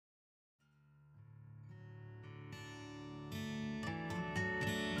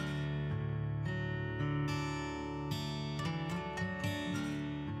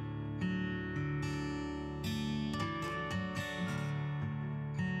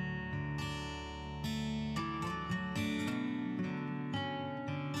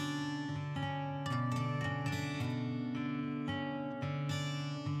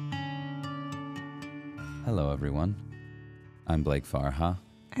Hello, everyone. I'm Blake Farha.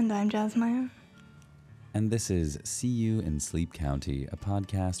 And I'm Jazz Meyer. And this is See You in Sleep County, a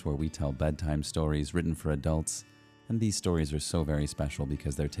podcast where we tell bedtime stories written for adults. And these stories are so very special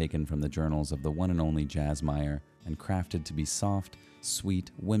because they're taken from the journals of the one and only Jazz Meyer and crafted to be soft, sweet,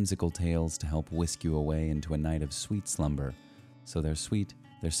 whimsical tales to help whisk you away into a night of sweet slumber. So they're sweet,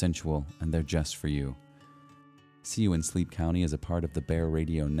 they're sensual, and they're just for you. See You in Sleep County is a part of the Bear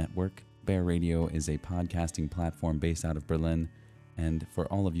Radio Network. Bear Radio is a podcasting platform based out of Berlin. And for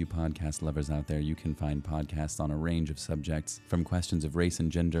all of you podcast lovers out there, you can find podcasts on a range of subjects, from questions of race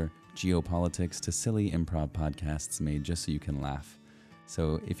and gender, geopolitics, to silly improv podcasts made just so you can laugh.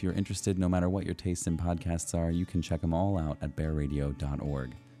 So if you're interested, no matter what your tastes in podcasts are, you can check them all out at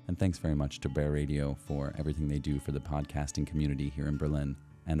bearradio.org. And thanks very much to Bear Radio for everything they do for the podcasting community here in Berlin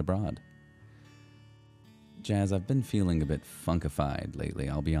and abroad. Jazz, I've been feeling a bit funkified lately.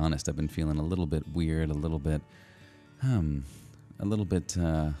 I'll be honest, I've been feeling a little bit weird, a little bit,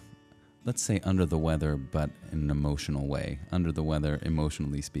 let's say under the weather, but in an emotional way. Under the weather,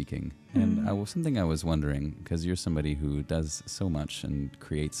 emotionally speaking. And something I was wondering, because you're somebody who does so much and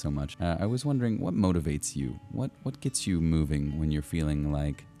creates so much, I was wondering what motivates you? What gets you moving when you're feeling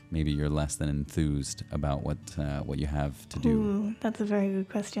like maybe you're less than enthused about what you have to do? Ooh, that's a very good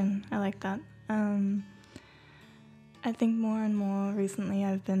question. I like that. I think more and more recently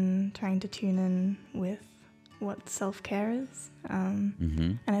I've been trying to tune in with what self-care is.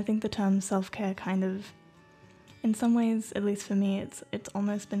 And I think the term self-care kind of, in some ways, at least for me, it's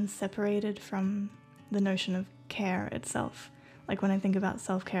almost been separated from the notion of care itself. Like when I think about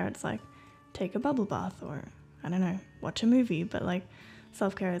self-care, it's like take a bubble bath or, I don't know, watch a movie. But like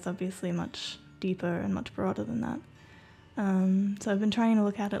self-care is obviously much deeper and much broader than that. So I've been trying to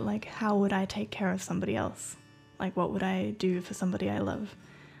look at it like, how would I take care of somebody else? Like what would I do for somebody I love?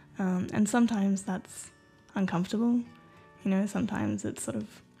 And sometimes that's uncomfortable, sometimes it's sort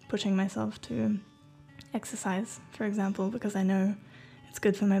of pushing myself to exercise, for example, because I know it's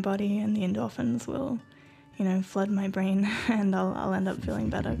good for my body and the endorphins will, flood my brain and I'll end up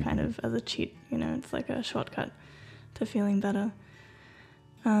feeling better kind of as a cheat, it's like a shortcut to feeling better.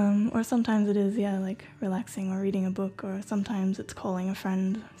 Or sometimes it is, like relaxing or reading a book, or sometimes it's calling a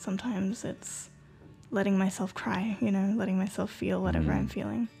friend, sometimes it's letting myself cry, letting myself feel whatever I'm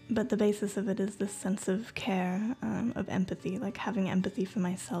feeling. But the basis of it is this sense of care, of empathy, like having empathy for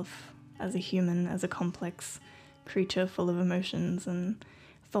myself as a human, as a complex creature full of emotions and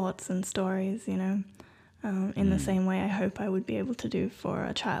thoughts and stories, in the same way I hope I would be able to do for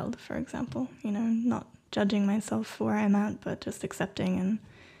a child, for example, not judging myself for where I'm at, but just accepting and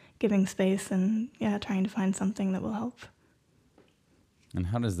giving space and, trying to find something that will help. And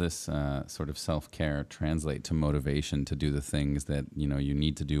how does this sort of self-care translate to motivation to do the things that, you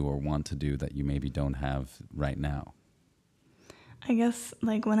need to do or want to do that you maybe don't have right now? I guess,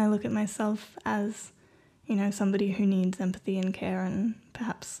 like, when I look at myself as, somebody who needs empathy and care and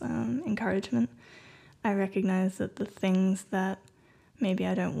perhaps encouragement, I recognize that the things that maybe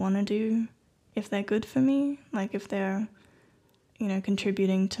I don't want to do, if they're good for me, like if they're,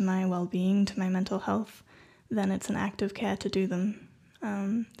 contributing to my well-being, to my mental health, then it's an act of care to do them.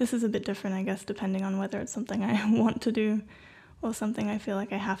 This is a bit different, I guess, depending on whether it's something I want to do or something I feel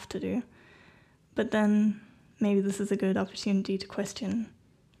like I have to do. But then maybe this is a good opportunity to question,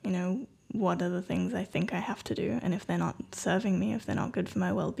 what are the things I think I have to do? And if they're not serving me, if they're not good for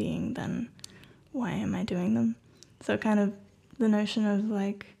my well-being, then why am I doing them? So kind of the notion of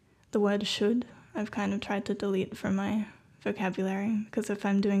like the word should, I've kind of tried to delete from my vocabulary, because if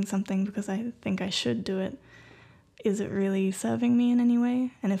I'm doing something because I think I should do it, is it really serving me in any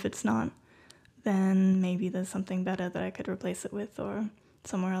way? And if it's not, then maybe there's something better that I could replace it with, or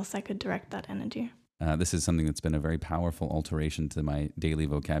somewhere else I could direct that energy. This is something that's been a very powerful alteration to my daily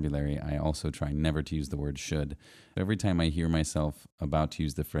vocabulary. I also try never to use the word should. Every time I hear myself about to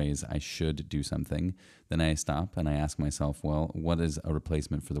use the phrase, I should do something, then I stop and I ask myself, well, what is a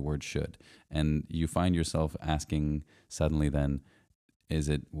replacement for the word should? And you find yourself asking suddenly then, is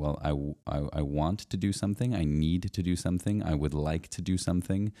it, well, I want to do something, I need to do something, I would like to do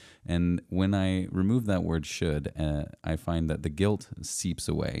something. And when I remove that word should, I find that the guilt seeps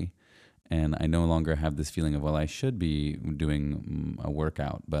away. And I no longer have this feeling of, well, I should be doing a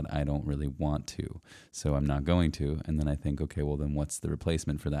workout, but I don't really want to, so I'm not going to. And then I think, okay, well, then what's the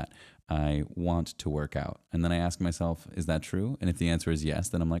replacement for that? I want to work out. And then I ask myself, is that true? And if the answer is yes,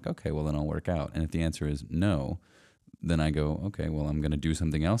 then I'm like, okay, well, then I'll work out. And if the answer is no, then I go, okay, well, I'm going to do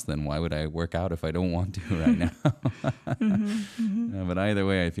something else then. Why would I work out if I don't want to right now? But either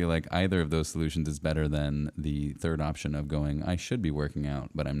way, I feel like either of those solutions is better than the third option of going, I should be working out,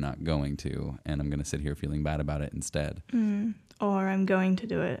 but I'm not going to, and I'm going to sit here feeling bad about it instead. Or I'm going to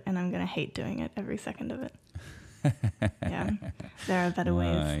do it and I'm going to hate doing it every second of it. Yeah, there are better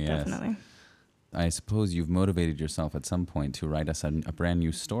ways, yes. Definitely. I suppose you've motivated yourself at some point to write us a brand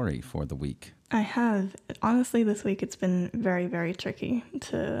new story for the week. I have. Honestly, this week it's been very, very tricky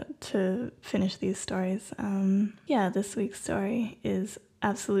to finish these stories. This week's story is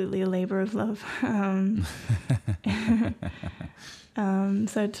absolutely a labor of love.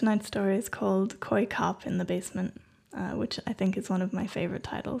 So tonight's story is called Koi Carp in the Basement, which I think is one of my favorite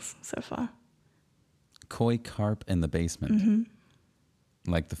titles so far. Koi Carp in the Basement? Mm-hmm.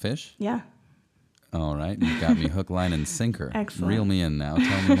 Like the fish? Yeah. All right, you've got me hook, line, and sinker. Excellent. Reel me in now.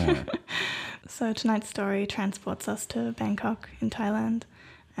 Tell me more. So tonight's story transports us to Bangkok in Thailand,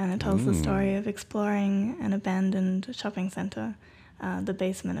 and it tells the story of exploring an abandoned shopping center, the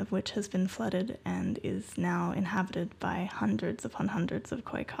basement of which has been flooded and is now inhabited by hundreds upon hundreds of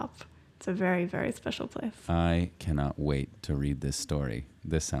koi carp. It's a very, very special place. I cannot wait to read this story.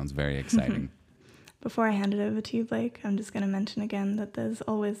 This sounds very exciting. Before I hand it over to you, Blake, I'm just going to mention again that there's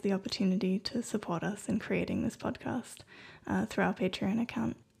always the opportunity to support us in creating this podcast through our Patreon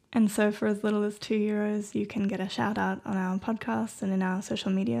account. And so for as little as €2, you can get a shout out on our podcast and in our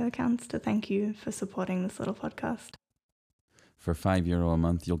social media accounts to thank you for supporting this little podcast. For €5 a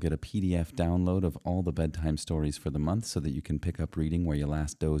month, you'll get a PDF download of all the bedtime stories for the month so that you can pick up reading where you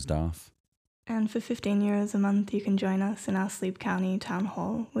last dozed off. And for €15 a month, you can join us in our Sleep County Town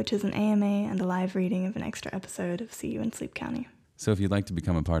Hall, which is an AMA and a live reading of an extra episode of See You in Sleep County. So if you'd like to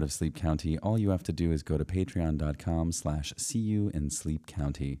become a part of Sleep County, all you have to do is go to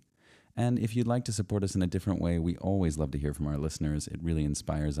patreon.com/seeyouinsleepcounty. And if you'd like to support us in a different way, we always love to hear from our listeners. It really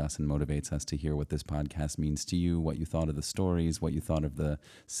inspires us and motivates us to hear what this podcast means to you, what you thought of the stories, what you thought of the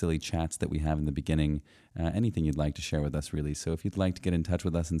silly chats that we have in the beginning, anything you'd like to share with us, really. So if you'd like to get in touch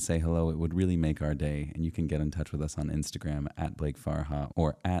with us and say hello, it would really make our day. And you can get in touch with us on Instagram @BlakeFarha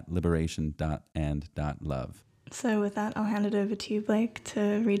or @liberation.and.love. So with that, I'll hand it over to you, Blake,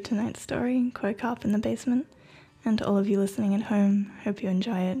 to read tonight's story, Koi Carp in the Basement. And to all of you listening at home, hope you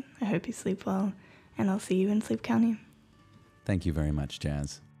enjoy it. I hope you sleep well, and I'll see you in Sleep County. Thank you very much,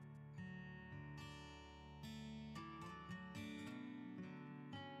 Jazz.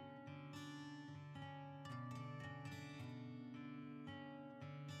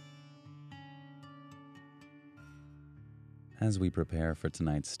 As we prepare for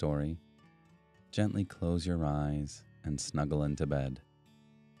tonight's story, gently close your eyes and snuggle into bed.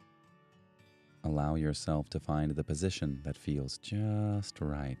 Allow yourself to find the position that feels just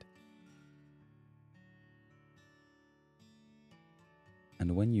right.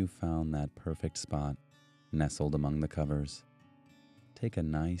 And when you've found that perfect spot, nestled among the covers, take a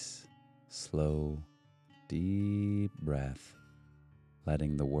nice, slow, deep breath,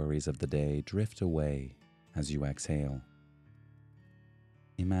 letting the worries of the day drift away as you exhale.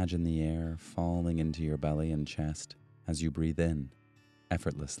 Imagine the air falling into your belly and chest as you breathe in,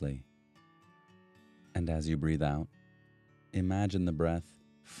 effortlessly. And as you breathe out, imagine the breath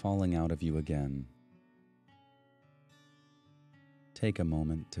falling out of you again. Take a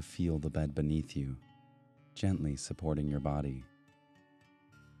moment to feel the bed beneath you, gently supporting your body.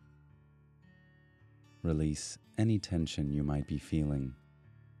 Release any tension you might be feeling,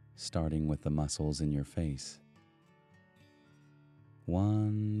 starting with the muscles in your face.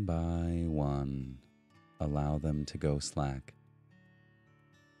 One by one, allow them to go slack.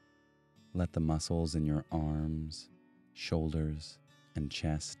 Let the muscles in your arms, shoulders, and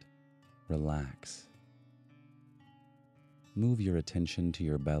chest relax. Move your attention to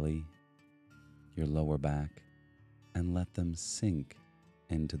your belly, your lower back, and let them sink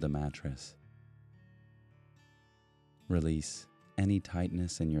into the mattress. Release any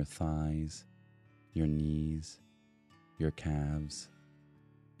tightness in your thighs, your knees, your calves,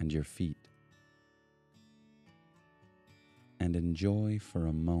 and your feet. And enjoy for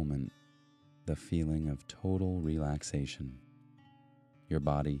a moment the feeling of total relaxation, your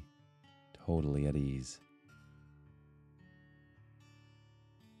body totally at ease.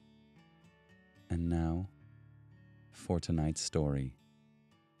 And now, for tonight's story,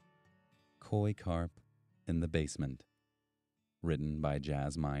 Koi Carp in the Basement, written by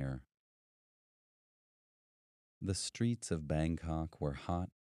Jazz Meyer. The streets of Bangkok were hot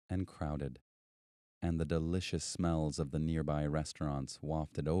and crowded, and the delicious smells of the nearby restaurants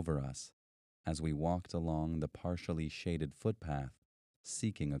wafted over us as we walked along the partially shaded footpath,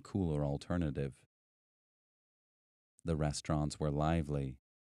 seeking a cooler alternative. The restaurants were lively,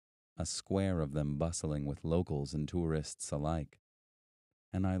 a square of them bustling with locals and tourists alike,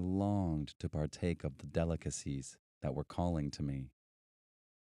 and I longed to partake of the delicacies that were calling to me.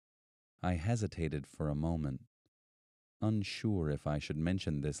 I hesitated for a moment, unsure if I should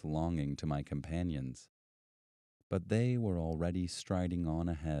mention this longing to my companions, but they were already striding on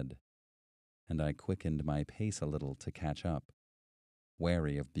ahead, and I quickened my pace a little to catch up,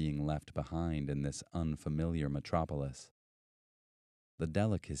 wary of being left behind in this unfamiliar metropolis. The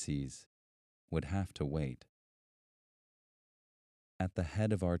delicacies would have to wait. At the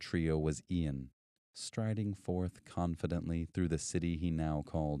head of our trio was Ian, striding forth confidently through the city he now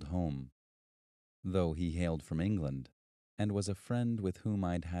called home. Though he hailed from England, and was a friend with whom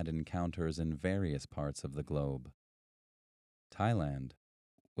I'd had encounters in various parts of the globe. Thailand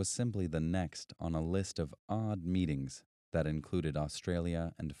was simply the next on a list of odd meetings that included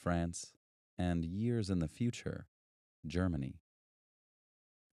Australia and France, and years in the future, Germany.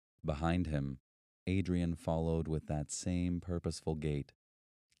 Behind him, Adrian followed with that same purposeful gait,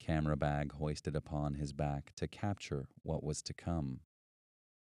 camera bag hoisted upon his back to capture what was to come.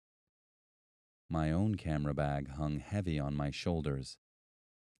 My own camera bag hung heavy on my shoulders,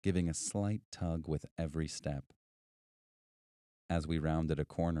 giving a slight tug with every step. As we rounded a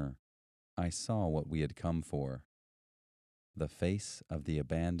corner, I saw what we had come for. The face of the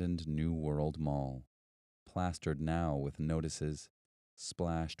abandoned New World Mall, plastered now with notices,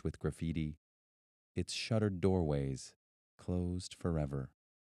 splashed with graffiti, its shuttered doorways closed forever.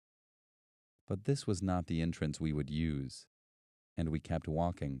 But this was not the entrance we would use, and we kept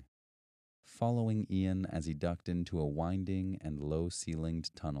walking, following Ian as he ducked into a winding and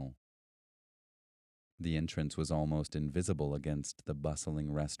low-ceilinged tunnel. The entrance was almost invisible against the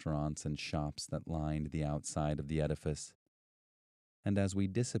bustling restaurants and shops that lined the outside of the edifice, and as we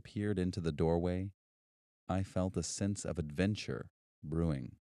disappeared into the doorway, I felt a sense of adventure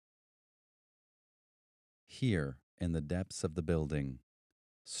brewing. Here, in the depths of the building,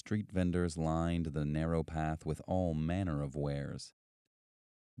 street vendors lined the narrow path with all manner of wares.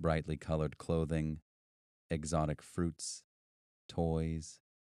 Brightly colored clothing, exotic fruits, toys,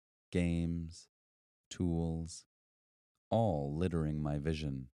 games, tools, all littering my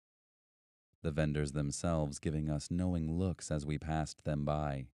vision. The vendors themselves giving us knowing looks as we passed them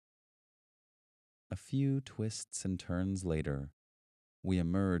by. A few twists and turns later, we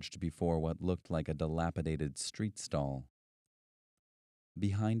emerged before what looked like a dilapidated street stall.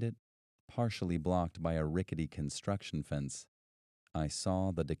 Behind it, partially blocked by a rickety construction fence, I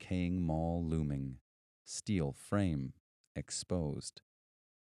saw the decaying mall looming, steel frame exposed.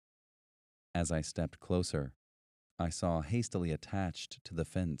 As I stepped closer, I saw hastily attached to the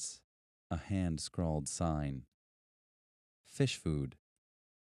fence a hand-scrawled sign. Fish food,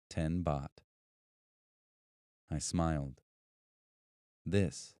 10 baht. I smiled.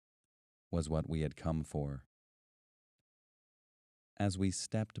 This was what we had come for. As we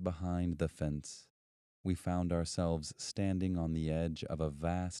stepped behind the fence, we found ourselves standing on the edge of a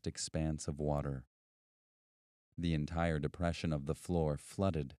vast expanse of water. The entire depression of the floor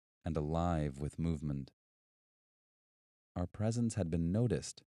flooded and alive with movement. Our presence had been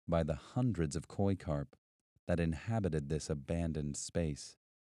noticed by the hundreds of koi carp that inhabited this abandoned space,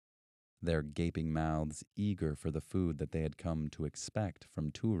 their gaping mouths eager for the food that they had come to expect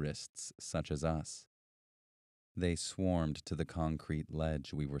from tourists such as us. They swarmed to the concrete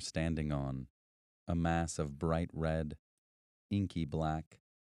ledge we were standing on, a mass of bright red, inky black,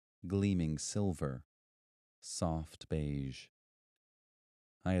 gleaming silver, soft beige.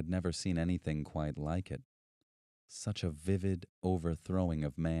 I had never seen anything quite like it. Such a vivid overthrowing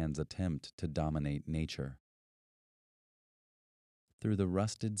of man's attempt to dominate nature. Through the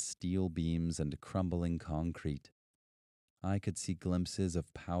rusted steel beams and crumbling concrete, I could see glimpses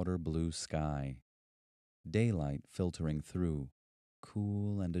of powder blue sky, daylight filtering through,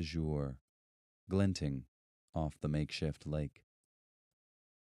 cool and azure, glinting off the makeshift lake.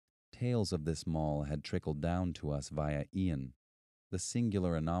 Tales of this mall had trickled down to us via Ian, the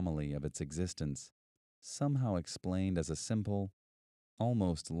singular anomaly of its existence, somehow explained as a simple,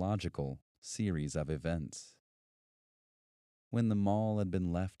 almost logical series of events. When the mall had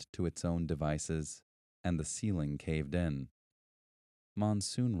been left to its own devices and the ceiling caved in,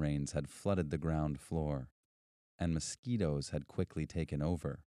 monsoon rains had flooded the ground floor, and mosquitoes had quickly taken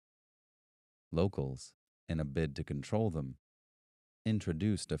over. Locals, in a bid to control them,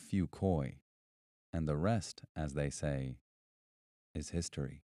 introduced a few koi, and the rest, as they say, is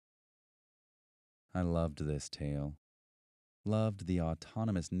history. I loved this tale, loved the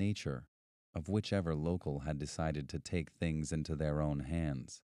autonomous nature of whichever local had decided to take things into their own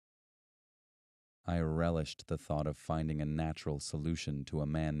hands. I relished the thought of finding a natural solution to a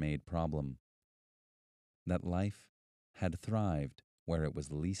man-made problem. That life had thrived where it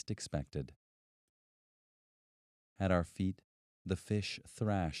was least expected. At our feet, the fish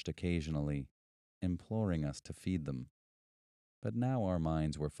thrashed occasionally, imploring us to feed them. But now our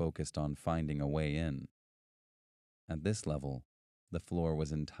minds were focused on finding a way in. At this level, the floor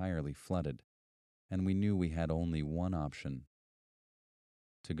was entirely flooded, and we knew we had only one option: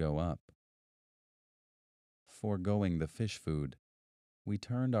 to go up. Foregoing the fish food, we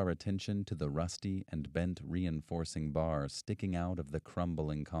turned our attention to the rusty and bent reinforcing bar sticking out of the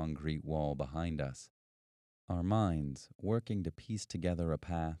crumbling concrete wall behind us, our minds working to piece together a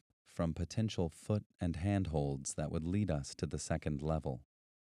path from potential foot and handholds that would lead us to the second level.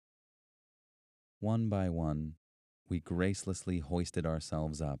 One by one, we gracelessly hoisted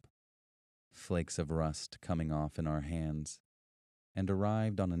ourselves up, flakes of rust coming off in our hands, and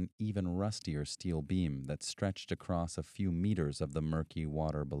arrived on an even rustier steel beam that stretched across a few meters of the murky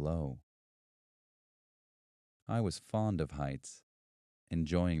water below. I was fond of heights,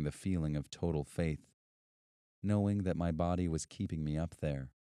 enjoying the feeling of total faith, knowing that my body was keeping me up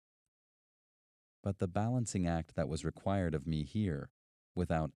there. But the balancing act that was required of me here,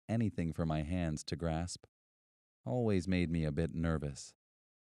 without anything for my hands to grasp, always made me a bit nervous,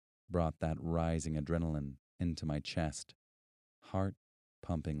 brought that rising adrenaline into my chest, heart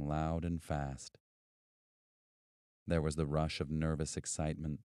pumping loud and fast. There was the rush of nervous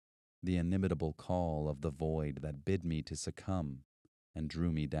excitement, the inimitable call of the void that bid me to succumb and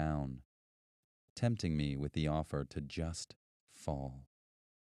drew me down, tempting me with the offer to just fall.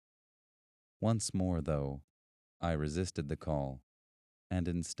 Once more, though, I resisted the call, and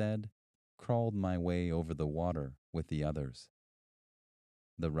instead crawled my way over the water with the others.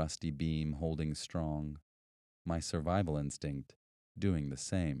 The rusty beam holding strong, my survival instinct doing the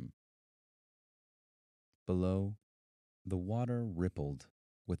same. Below, the water rippled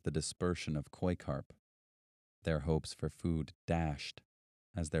with the dispersion of koi carp, their hopes for food dashed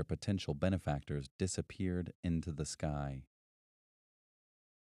as their potential benefactors disappeared into the sky.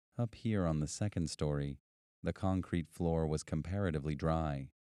 Up here on the second story, the concrete floor was comparatively dry,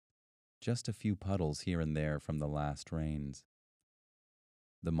 just a few puddles here and there from the last rains.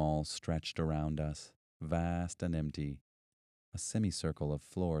 The mall stretched around us, vast and empty, a semicircle of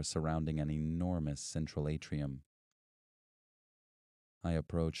floor surrounding an enormous central atrium. I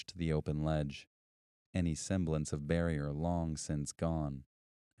approached the open ledge, any semblance of barrier long since gone,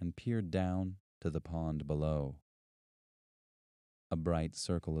 and peered down to the pond below. A bright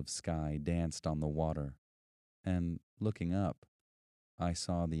circle of sky danced on the water, and, looking up, I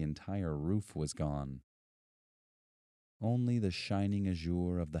saw the entire roof was gone. Only the shining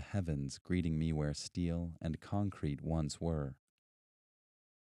azure of the heavens greeting me where steel and concrete once were.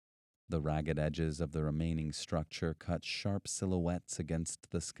 The ragged edges of the remaining structure cut sharp silhouettes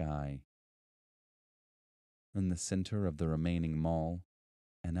against the sky. In the center of the remaining mall,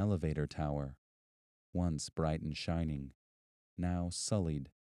 an elevator tower, once bright and shining, now sullied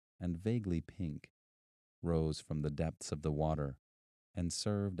and vaguely pink, rose from the depths of the water and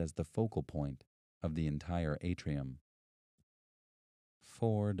served as the focal point of the entire atrium.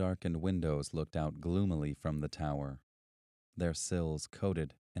 4 darkened windows looked out gloomily from the tower, their sills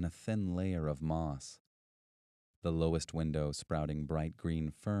coated in a thin layer of moss, the lowest window sprouting bright green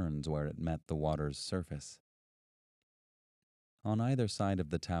ferns where it met the water's surface. On either side of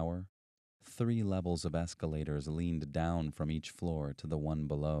the tower, 3 levels of escalators leaned down from each floor to the one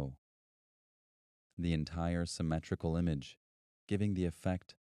below. The entire symmetrical image giving the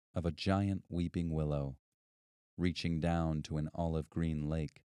effect of a giant weeping willow, reaching down to an olive green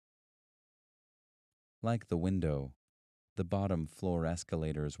lake. Like the window, the bottom floor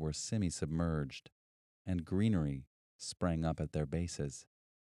escalators were semi-submerged, and greenery sprang up at their bases,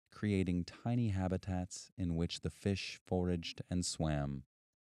 creating tiny habitats in which the fish foraged and swam.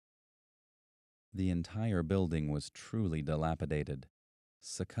 The entire building was truly dilapidated,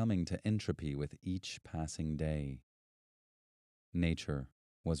 succumbing to entropy with each passing day. Nature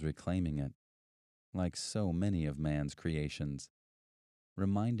was reclaiming it, like so many of man's creations,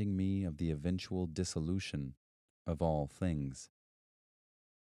 reminding me of the eventual dissolution of all things.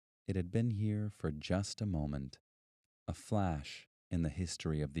 It had been here for just a moment, a flash in the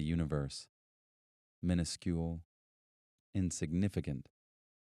history of the universe, minuscule, insignificant,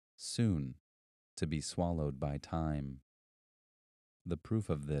 soon to be swallowed by time. The proof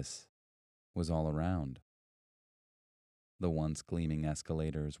of this was all around. The once gleaming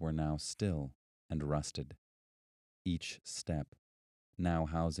escalators were now still and rusted, each step now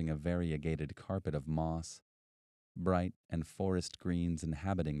housing a variegated carpet of moss bright and forest greens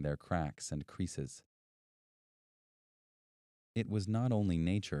inhabiting their cracks and creases. It was not only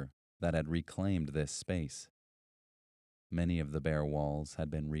nature that had reclaimed this space. Many of the bare walls had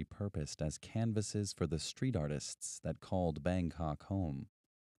been repurposed as canvases for the street artists that called Bangkok home.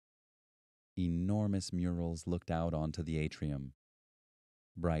 Enormous murals looked out onto the atrium,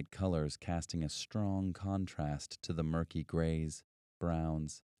 bright colors casting a strong contrast to the murky grays,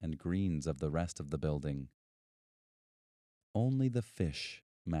 browns, and greens of the rest of the building. Only the fish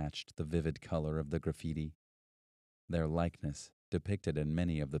matched the vivid color of the graffiti, their likeness depicted in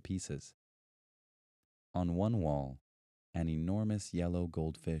many of the pieces. On one wall, an enormous yellow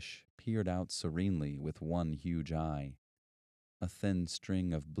goldfish peered out serenely with one huge eye, a thin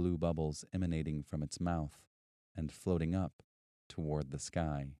string of blue bubbles emanating from its mouth and floating up toward the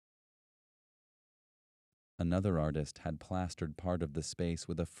sky. Another artist had plastered part of the space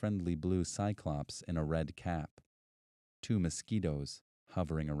with a friendly blue cyclops in a red cap, two mosquitoes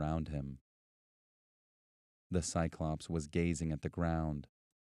hovering around him. The cyclops was gazing at the ground,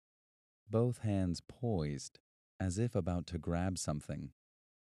 both hands poised as if about to grab something.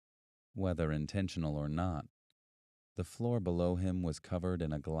 Whether intentional or not, the floor below him was covered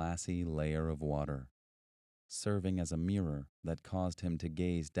in a glassy layer of water, serving as a mirror that caused him to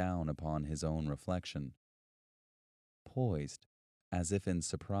gaze down upon his own reflection, poised as if in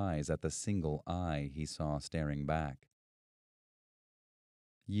surprise at the single eye he saw staring back.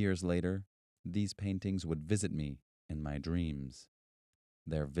 Years later, these paintings would visit me in my dreams,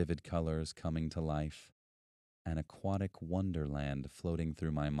 their vivid colors coming to life, an aquatic wonderland floating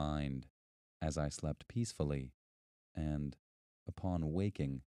through my mind as I slept peacefully and, upon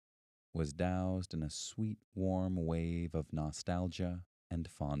waking, was doused in a sweet warm wave of nostalgia and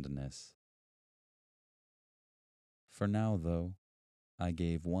fondness. For now, though, I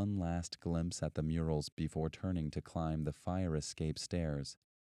gave one last glimpse at the murals before turning to climb the fire escape stairs,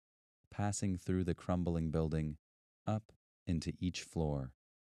 passing through the crumbling building, up into each floor.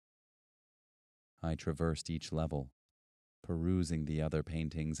 I traversed each level, perusing the other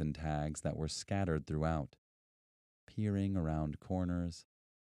paintings and tags that were scattered throughout, peering around corners,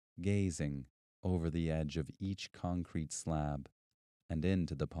 gazing over the edge of each concrete slab and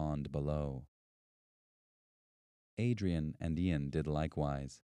into the pond below. Adrian and Ian did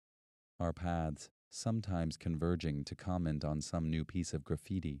likewise, our paths sometimes converging to comment on some new piece of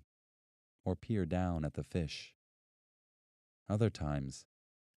graffiti or peer down at the fish. Other times,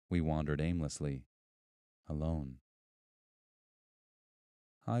 we wandered aimlessly, alone.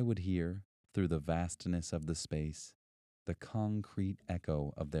 I would hear, through the vastness of the space, the concrete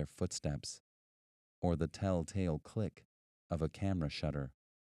echo of their footsteps, or the telltale click of a camera shutter.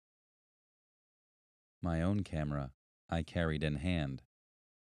 My own camera I carried in hand,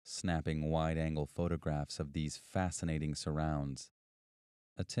 snapping wide-angle photographs of these fascinating surrounds,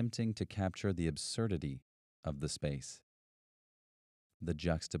 attempting to capture the absurdity of the space, the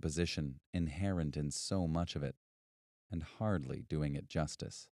juxtaposition inherent in so much of it, and hardly doing it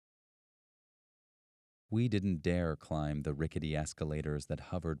justice. We didn't dare climb the rickety escalators that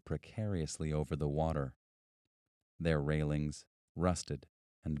hovered precariously over the water, their railings rusted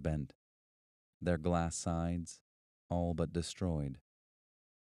and bent, their glass sides all but destroyed.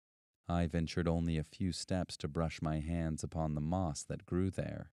 I ventured only a few steps to brush my hands upon the moss that grew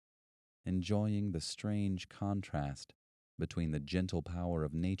there, enjoying the strange contrast between the gentle power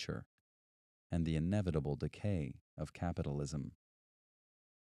of nature and the inevitable decay of capitalism.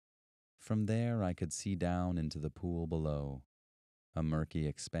 From there I could see down into the pool below, a murky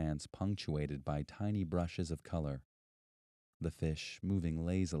expanse punctuated by tiny brushes of color, the fish moving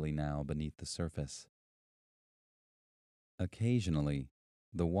lazily now beneath the surface. Occasionally,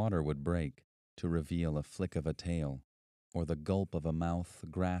 the water would break to reveal a flick of a tail, or the gulp of a mouth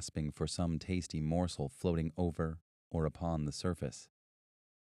grasping for some tasty morsel floating over or upon the surface.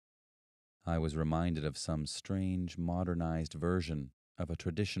 I was reminded of some strange modernized version of a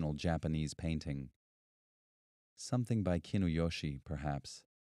traditional Japanese painting. Something by Kinuyoshi, perhaps,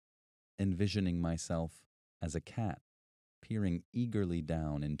 envisioning myself as a cat peering eagerly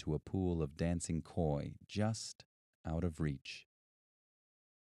down into a pool of dancing koi just out of reach.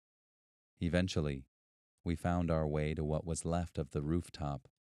 Eventually, we found our way to what was left of the rooftop,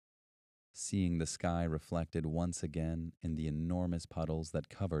 seeing the sky reflected once again in the enormous puddles that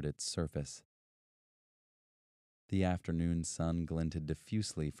covered its surface. The afternoon sun glinted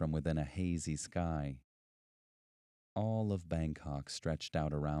diffusely from within a hazy sky. All of Bangkok stretched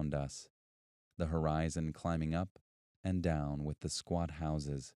out around us, the horizon climbing up and down with the squat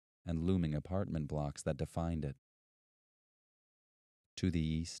houses and looming apartment blocks that defined it. To the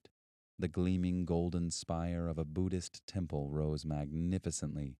east, The gleaming golden spire of a Buddhist temple rose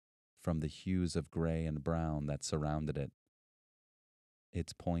magnificently from the hues of gray and brown that surrounded it.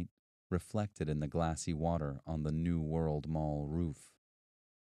 Its point reflected in the glassy water on the New World Mall roof.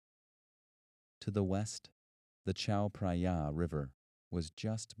 To the west, the Chao Phraya River was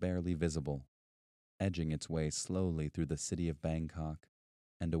just barely visible, edging its way slowly through the city of Bangkok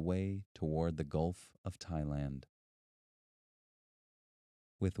and away toward the Gulf of Thailand.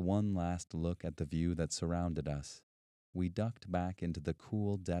 With one last look at the view that surrounded us, we ducked back into the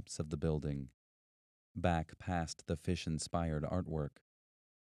cool depths of the building, back past the fish-inspired artwork,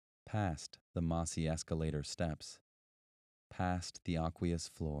 past the mossy escalator steps, past the aqueous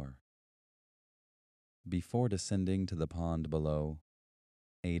floor. Before descending to the pond below,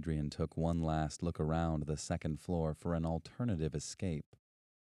 Adrian took one last look around the second floor for an alternative escape,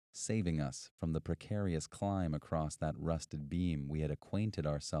 saving us from the precarious climb across that rusted beam we had acquainted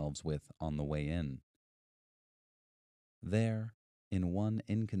ourselves with on the way in. There, in one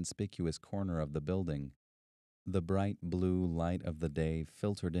inconspicuous corner of the building, the bright blue light of the day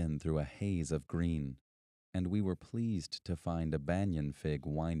filtered in through a haze of green, and we were pleased to find a banyan fig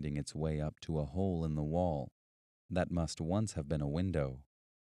winding its way up to a hole in the wall that must once have been a window.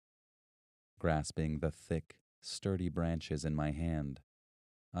 Grasping the thick, sturdy branches in my hand,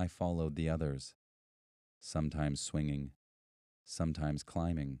 I followed the others, sometimes swinging, sometimes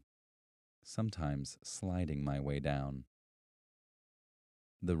climbing, sometimes sliding my way down.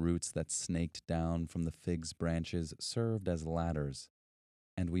 The roots that snaked down from the fig's branches served as ladders,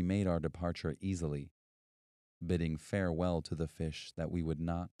 and we made our departure easily, bidding farewell to the fish that we would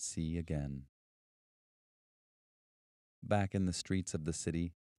not see again. Back in the streets of the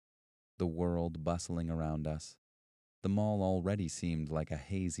city, the world bustling around us, the mall already seemed like a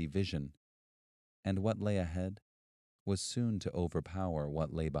hazy vision, and what lay ahead was soon to overpower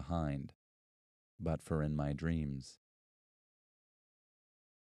what lay behind, but for in my dreams.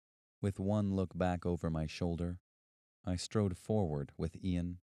 With one look back over my shoulder, I strode forward with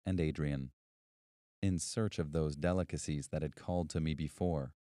Ian and Adrian, in search of those delicacies that had called to me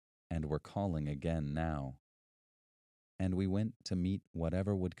before and were calling again now. And we went to meet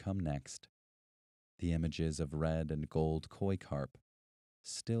whatever would come next, the images of red and gold koi carp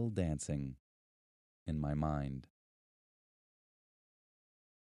still dancing in my mind.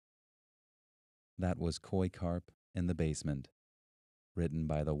 That was Koi Carp in the Basement, written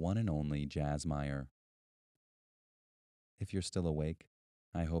by the one and only Jazz Meyer. If you're still awake,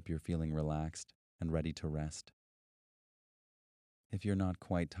 I hope you're feeling relaxed and ready to rest. If you're not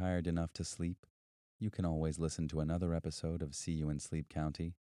quite tired enough to sleep, you can always listen to another episode of See You in Sleep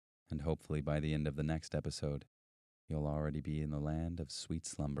County, and hopefully by the end of the next episode, you'll already be in the land of sweet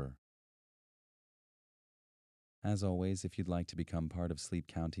slumber. As always, if you'd like to become part of Sleep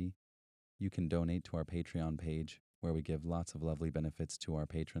County, you can donate to our Patreon page, where we give lots of lovely benefits to our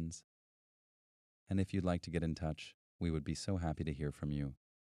patrons. And if you'd like to get in touch, we would be so happy to hear from you.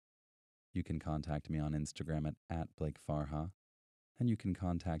 You can contact me on Instagram at @BlakeFarha, and you can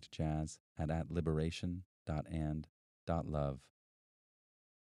contact Jazz at @liberation.and.love.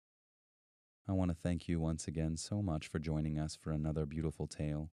 I want to thank you once again so much for joining us for another beautiful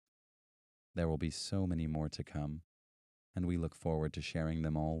tale. There will be so many more to come, and we look forward to sharing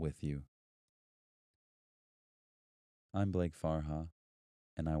them all with you. I'm Blake Farha,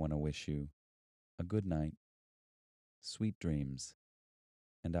 and I want to wish you a good night, sweet dreams,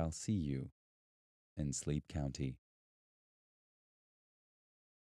 and I'll see you in Sleep County.